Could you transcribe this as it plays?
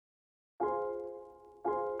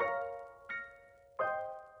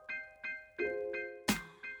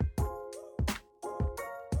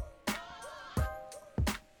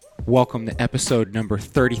Welcome to episode number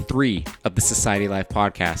 33 of the Society Life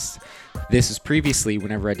podcast. This is previously,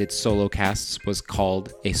 whenever I did solo casts, was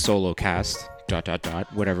called a solo cast, ...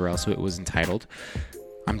 whatever else it was entitled.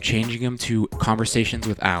 I'm changing them to Conversations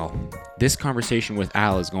with Al. This conversation with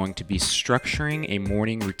Al is going to be structuring a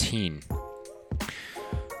morning routine.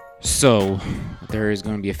 So, there is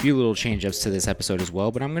going to be a few little change-ups to this episode as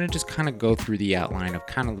well, but I'm going to just kind of go through the outline of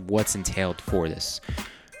kind of what's entailed for this.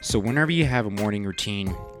 So, whenever you have a morning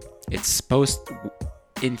routine, it's supposed,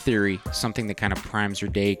 in theory, something that kind of primes your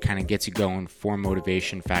day, kind of gets you going for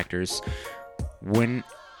motivation factors. When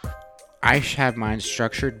I have mine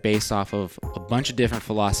structured based off of a bunch of different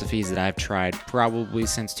philosophies that I've tried probably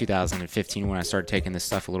since 2015 when I started taking this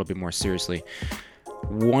stuff a little bit more seriously.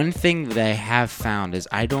 One thing that I have found is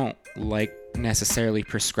I don't like necessarily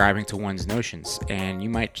prescribing to one's notions. And you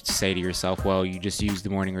might say to yourself, well, you just use the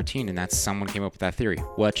morning routine and that's someone came up with that theory.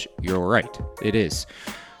 Which, you're right, it is.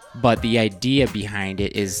 But the idea behind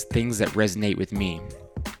it is things that resonate with me.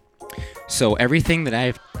 So everything that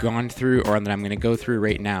I've gone through or that I'm going to go through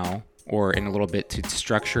right now or in a little bit to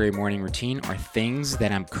structure a morning routine are things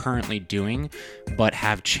that I'm currently doing but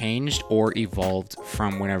have changed or evolved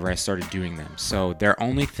from whenever I started doing them. So they're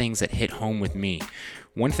only things that hit home with me.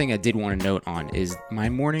 One thing I did want to note on is my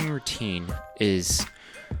morning routine is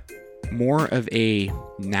more of a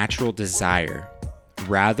natural desire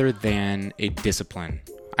rather than a discipline.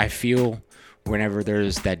 I feel whenever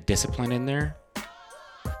there's that discipline in there,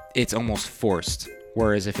 it's almost forced.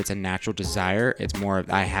 Whereas if it's a natural desire, it's more of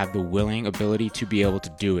I have the willing ability to be able to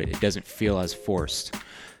do it. It doesn't feel as forced.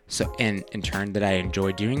 So, and in turn, that I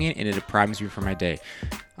enjoy doing it, and it primes me for my day.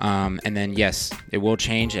 And then, yes, it will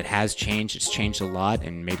change. It has changed. It's changed a lot.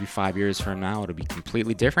 And maybe 5 years from now, it'll be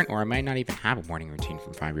completely different, or I might not even have a morning routine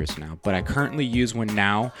from 5 years from now. But I currently use one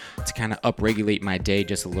now to kind of upregulate my day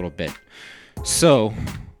just a little bit. So,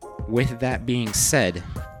 with that being said,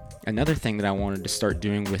 another thing that I wanted to start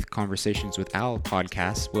doing with Conversations with Al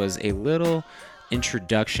podcast was a little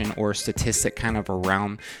introduction or statistic kind of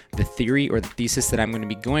around the theory or the thesis that I'm going to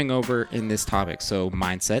be going over in this topic. So,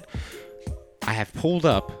 mindset. I have pulled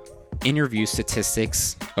up interview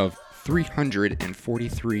statistics of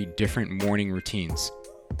 343 different morning routines.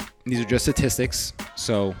 These are just statistics,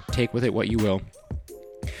 so take with it what you will.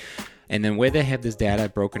 And then where they have this data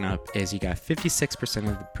broken up is you got 56%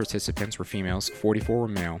 of the participants were females, 44 were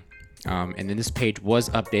male. And then this page was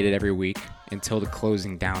updated every week until the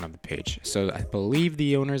closing down of the page. So I believe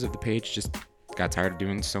the owners of the page just got tired of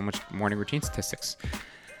doing so much morning routine statistics.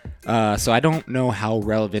 So I don't know how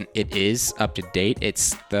relevant it is up to date.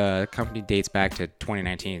 The company dates back to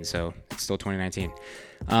 2019, so it's still 2019.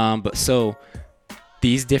 But so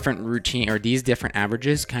these different these different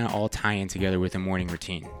averages kind of all tie in together with a morning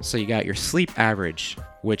routine. So you got your sleep average,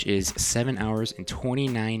 which is 7 hours and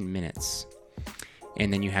 29 minutes.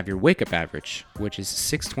 And then you have your wake up average, which is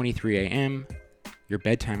 6:23 a.m. Your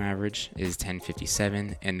bedtime average is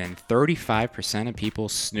 10:57, and then 35% of people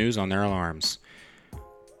snooze on their alarms.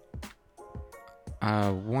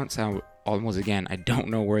 Once again, I don't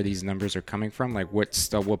know where these numbers are coming from. Like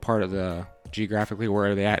what part of the geographically,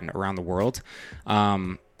 where are they at around the world?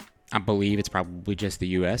 I believe it's probably just the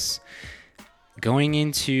U.S. Going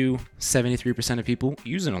into 73% of people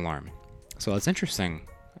use an alarm. So that's interesting.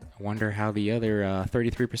 I wonder how the other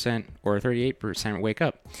 33% or 38% wake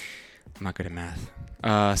up. I'm not good at math.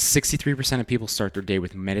 63% of people start their day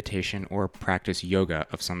with meditation or practice yoga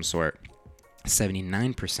of some sort.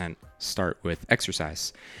 79% start with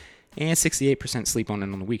exercise. And 68% sleep on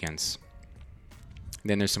the weekends.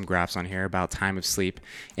 Then there's some graphs on here about time of sleep.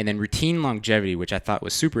 And then routine longevity, which I thought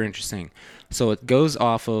was super interesting. So it goes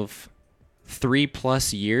off of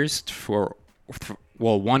 3+ years for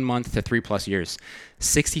 1 month to 3+ years.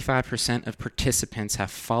 65% of participants have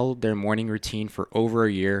followed their morning routine for over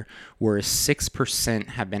a year, whereas 6%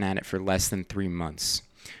 have been at it for less than 3 months.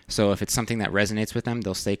 So if it's something that resonates with them,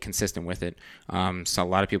 they'll stay consistent with it. So a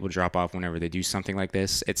lot of people drop off whenever they do something like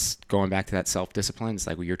this. It's going back to that self-discipline. It's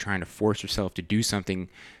like when you're trying to force yourself to do something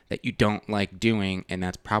that you don't like doing, and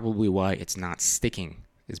that's probably why it's not sticking,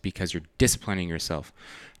 is because you're disciplining yourself.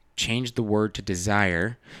 Change the word to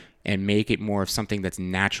desire and make it more of something that's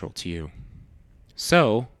natural to you.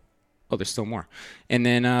 So, there's still more. And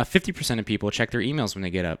then 50% of people check their emails when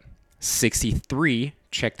they get up. 63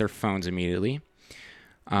 check their phones immediately.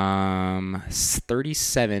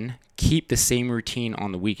 37 keep the same routine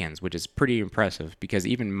on the weekends, which is pretty impressive because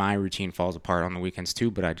even my routine falls apart on the weekends too,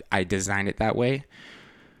 but I designed it that way.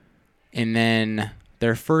 And then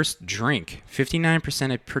their first drink,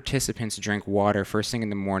 59% of participants drink water first thing in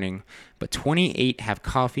the morning, but 28 have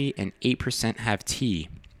coffee and 8% have tea.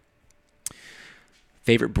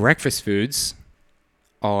 Favorite breakfast foods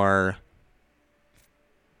are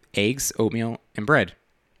eggs, oatmeal, and bread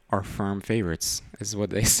are firm favorites, is what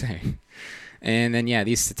they say. And then, yeah,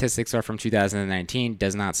 these statistics are from 2019.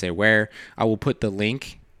 Does not say where. I will put the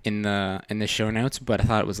link in the show notes, but I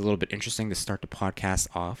thought it was a little bit interesting to start the podcast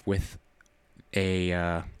off with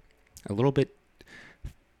a little bit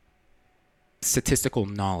statistical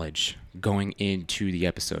knowledge going into the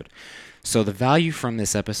episode. So the value from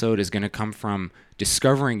this episode is going to come from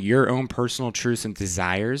discovering your own personal truths and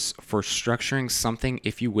desires for structuring something,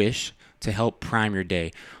 if you wish, to help prime your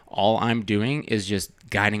day. All I'm doing is just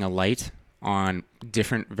guiding a light on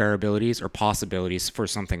different variabilities or possibilities for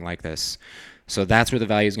something like this. So that's where the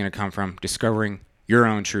value is going to come from, discovering your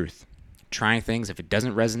own truth. Trying things, if it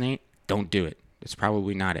doesn't resonate, don't do it. It's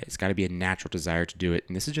probably not it. It's got to be a natural desire to do it,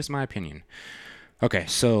 and this is just my opinion. Okay,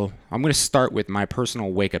 so I'm going to start with my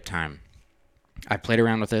personal wake-up time. I played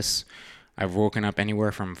around with this. I've woken up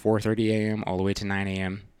anywhere from 4:30 a.m. all the way to 9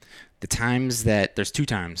 a.m. The times that, there's 2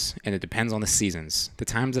 times, and it depends on the seasons. The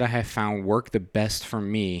times that I have found work the best for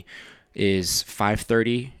me is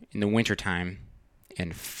 5:30 in the wintertime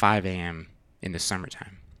and 5 a.m. in the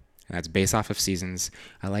summertime. And that's based off of seasons.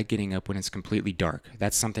 I like getting up when it's completely dark.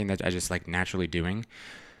 That's something that I just like naturally doing.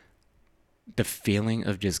 The feeling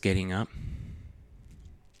of just getting up.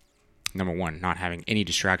 Number one, not having any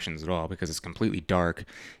distractions at all because it's completely dark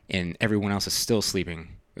and everyone else is still sleeping.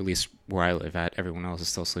 At least where I live at, everyone else is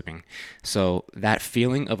still sleeping. So that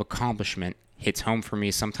feeling of accomplishment hits home for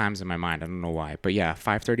me sometimes in my mind. I don't know why. But yeah,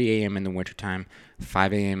 5:30 a.m. in the wintertime,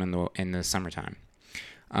 5 a.m. in the summertime.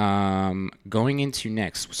 Going into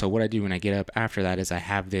next, so what I do when I get up after that is I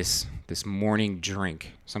have this morning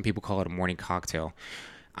drink. Some people call it a morning cocktail.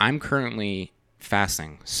 I'm currently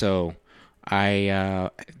fasting, so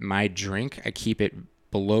my drink, I keep it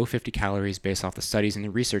below 50 calories based off the studies and the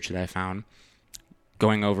research that I found.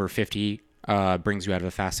 Going over 50 brings you out of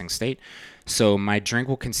a fasting state. So my drink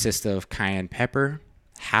will consist of cayenne pepper,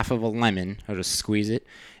 half of a lemon, I'll just squeeze it,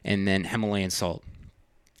 and then Himalayan salt.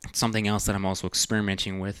 Something else that I'm also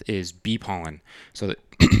experimenting with is bee pollen. So that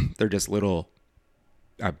they're just little,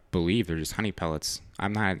 I believe they're just honey pellets.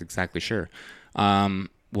 I'm not exactly sure.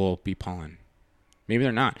 Bee pollen. Maybe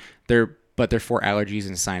they're not. But they're for allergies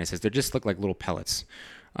and sinuses. They just look like little pellets.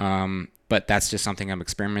 But that's just something I'm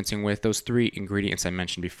experimenting with. Those 3 ingredients I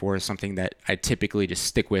mentioned before is something that I typically just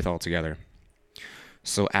stick with altogether.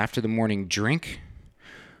 So after the morning drink,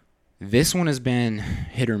 this one has been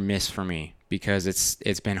hit or miss for me because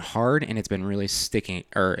it's been hard and it's been really sticking,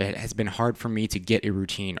 or it has been hard for me to get a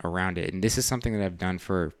routine around it. And this is something that I've done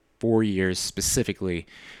for 4 years specifically.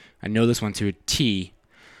 I know this one to a T.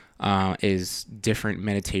 Is different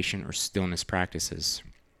meditation or stillness practices.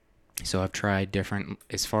 So I've tried different,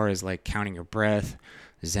 as far as like counting your breath,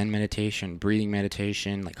 Zen meditation, breathing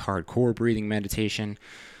meditation, like hardcore breathing meditation.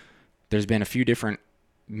 There's been a few different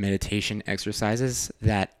meditation exercises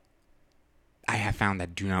that I have found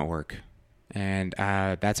that do not work. And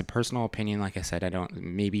that's a personal opinion. Like I said,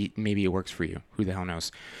 maybe it works for you. Who the hell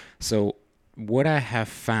knows? So what I have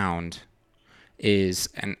found is,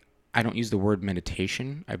 and I don't use the word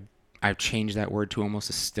meditation. I've changed that word to almost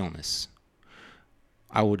a stillness.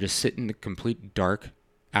 I will just sit in the complete dark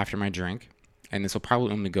after my drink, and this will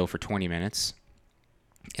probably only go for 20 minutes,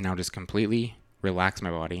 and I'll just completely relax my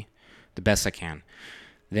body the best I can.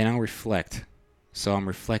 Then I'll reflect. So I'm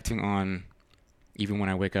reflecting on, even when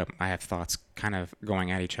I wake up, I have thoughts kind of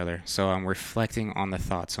going at each other. So I'm reflecting on the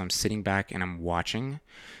thoughts. So I'm sitting back and I'm watching,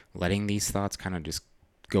 letting these thoughts kind of just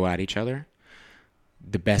go at each other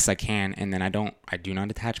the best I can, and then I do not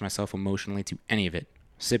attach myself emotionally to any of it.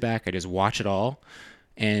 Sit back, I just watch it all,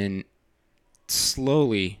 and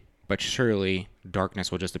slowly but surely darkness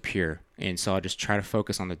will just appear. And so I'll just try to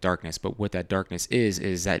focus on the darkness. But what that darkness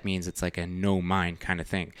is that means it's like a no mind kind of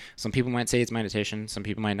thing. Some people might say it's meditation, some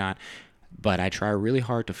people might not, but I try really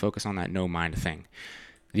hard to focus on that no mind thing.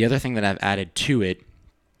 The other thing that I've added to it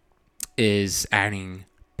is adding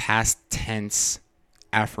past tense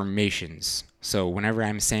affirmations. So whenever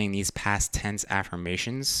I'm saying these past tense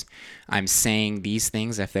affirmations, I'm saying these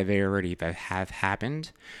things if they have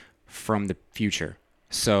happened from the future.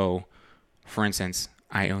 So, for instance,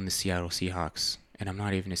 I own the Seattle Seahawks, and I'm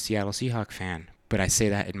not even a Seattle Seahawks fan, but I say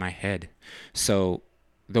that in my head. So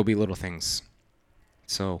there'll be little things.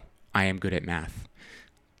 So I am good at math,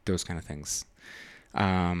 those kind of things.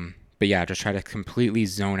 But yeah, just try to completely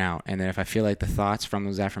zone out. And then if I feel like the thoughts from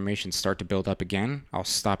those affirmations start to build up again, I'll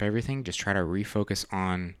stop everything. Just try to refocus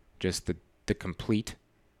on just the complete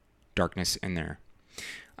darkness in there.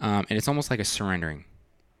 And it's almost like a surrendering.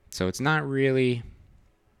 So it's not really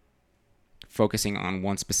focusing on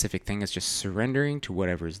one specific thing. It's just surrendering to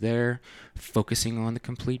whatever is there, focusing on the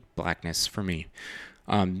complete blackness for me.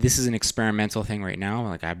 This is an experimental thing right now.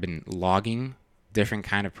 Like, I've been logging different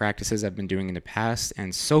kind of practices I've been doing in the past,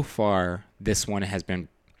 and so far this one has been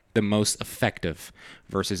the most effective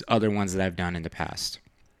versus other ones that I've done in the past.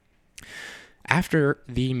 After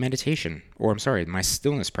the meditation, my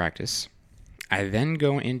stillness practice, I then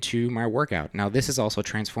go into my workout. Now, this is also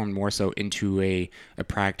transformed more so into a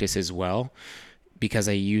practice as well, because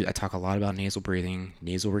I talk a lot about nasal breathing,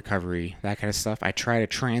 nasal recovery, that kind of stuff. I try to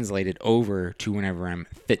translate it over to whenever I'm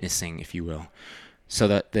fitnessing, if you will, so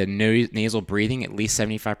that the nasal breathing, at least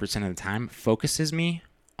 75% of the time, focuses me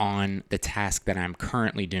on the task that I'm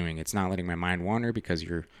currently doing. It's not letting my mind wander because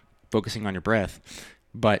you're focusing on your breath,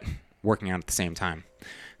 but working out at the same time.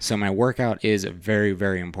 So my workout is a very,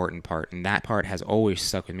 very important part, and that part has always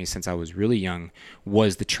stuck with me since I was really young,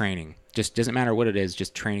 was the training. Just doesn't matter what it is,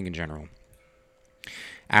 just training in general.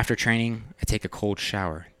 After training, I take a cold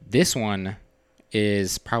shower. This one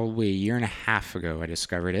is probably a year and a half ago I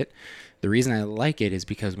discovered it. The reason I like it is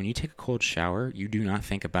because when you take a cold shower, you do not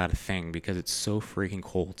think about a thing because it's so freaking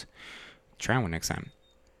cold. Try one next time.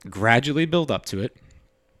 Gradually build up to it.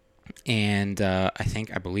 And I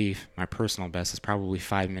believe my personal best is probably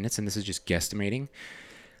 5 minutes, and this is just guesstimating.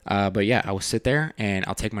 But yeah, I will sit there and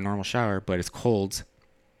I'll take my normal shower, but it's cold.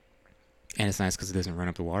 And it's nice because it doesn't run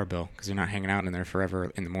up the water bill because you're not hanging out in there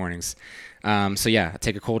forever in the mornings. So yeah, I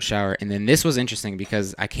take a cold shower. And then this was interesting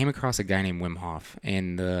because I came across a guy named Wim Hof.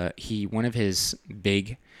 And one of his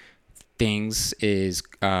big things is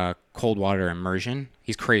cold water immersion.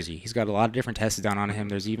 He's crazy. He's got a lot of different tests done on him.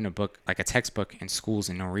 There's even a book, like a textbook in schools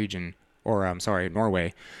in Norway,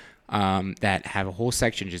 that have a whole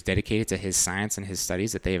section just dedicated to his science and his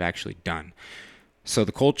studies that they've actually done. So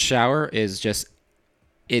the cold shower is just,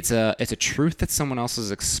 it's a truth that someone else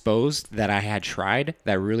has exposed that I had tried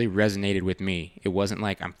that really resonated with me. It wasn't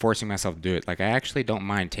like I'm forcing myself to do it. Like, I actually don't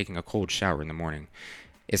mind taking a cold shower in the morning.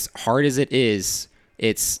 As hard as it is,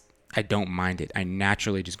 I don't mind it. I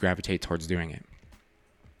naturally just gravitate towards doing it.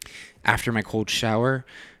 After my cold shower,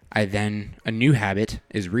 a new habit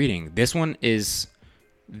is reading. This one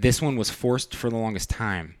was forced for the longest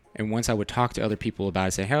time. And once I would talk to other people about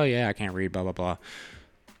it, say, hell yeah, I can't read, blah, blah, blah.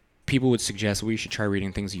 People would suggest, well, you should try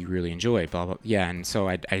reading things you really enjoy, blah, blah. Yeah, and so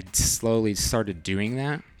I slowly started doing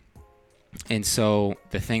that. And so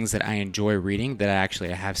the things that I enjoy reading that I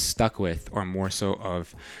have stuck with are more so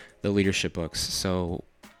of the leadership books. So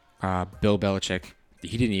Bill Belichick,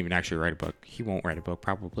 he didn't even actually write a book. He won't write a book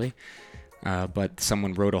probably. But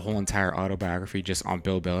someone wrote a whole entire autobiography just on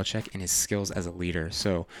Bill Belichick and his skills as a leader.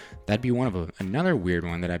 So that'd be one of them. Another weird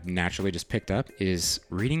one that I've naturally just picked up is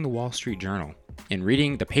reading the Wall Street Journal and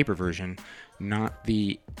reading the paper version, not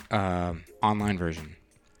the online version.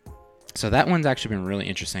 So that one's actually been really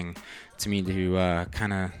interesting to me to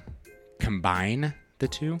kind of combine the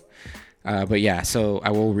two. But yeah, so I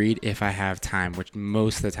will read if I have time, which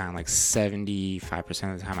most of the time, like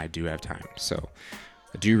 75% of the time, I do have time. So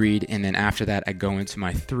I do read, and then after that, I go into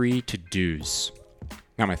my my to-do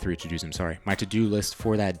list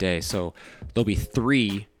for that day. So there'll be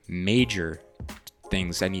 3 major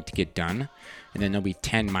things I need to get done, and then there'll be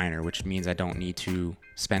 10 minor, which means I don't need to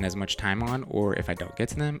spend as much time on, or if I don't get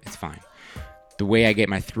to them, it's fine. The way I get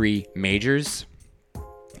my 3 majors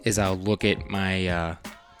is I'll look at my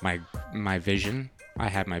vision. I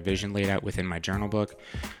have my vision laid out within my journal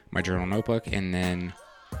notebook, and then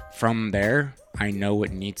from there, I know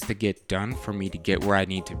what needs to get done for me to get where I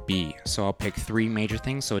need to be. So I'll pick 3 major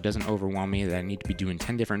things so it doesn't overwhelm me that I need to be doing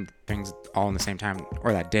 10 different things all in the same time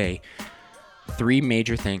or that day. 3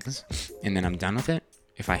 major things, and then I'm done with it.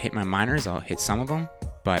 If I hit my minors, I'll hit some of them,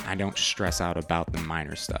 but I don't stress out about the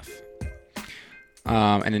minor stuff.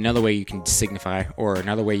 And another way you can signify, or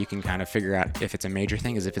another way you can kind of figure out if it's a major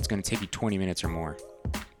thing, is if it's going to take you 20 minutes or more.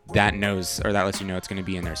 That lets you know it's going to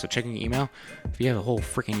be in there. So checking your email, if you have a whole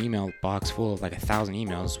freaking email box full of like 1,000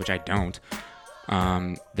 emails, which I don't,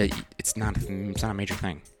 that it's not a major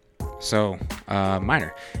thing. So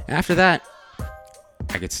minor. And after that,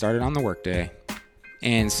 I get started on the workday.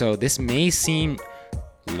 And so this may seem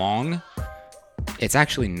long. It's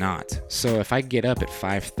actually not. So if I get up at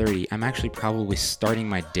 5:30, I'm actually probably starting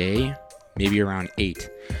my day maybe around 8.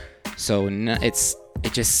 So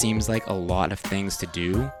it just seems like a lot of things to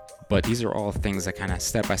do, but these are all things that kind of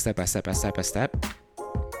step by step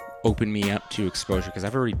open me up to exposure, because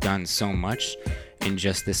I've already done so much in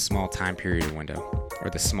just this small time period or window, or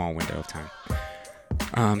this small window of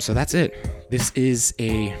time. So that's it. This is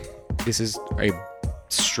a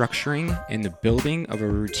structuring and the building of a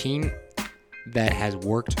routine that has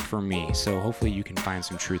worked for me. So hopefully you can find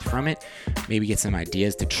some truth from it, maybe get some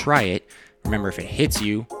ideas to try it. Remember, if it hits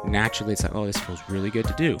you, naturally it's like, oh, this feels really good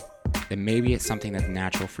to do. Then maybe it's something that's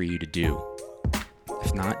natural for you to do.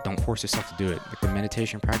 If not, don't force yourself to do it. Like, the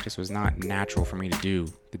meditation practice was not natural for me to do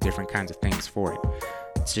the different kinds of things for it.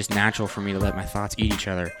 It's just natural for me to let my thoughts eat each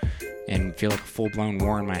other and feel like a full-blown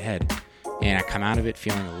war in my head. And I come out of it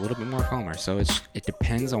feeling a little bit more calmer. So it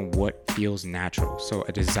depends on what feels natural. So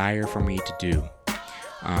a desire for me to do.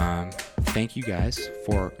 Thank you guys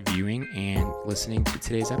for viewing and listening to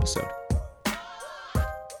today's episode.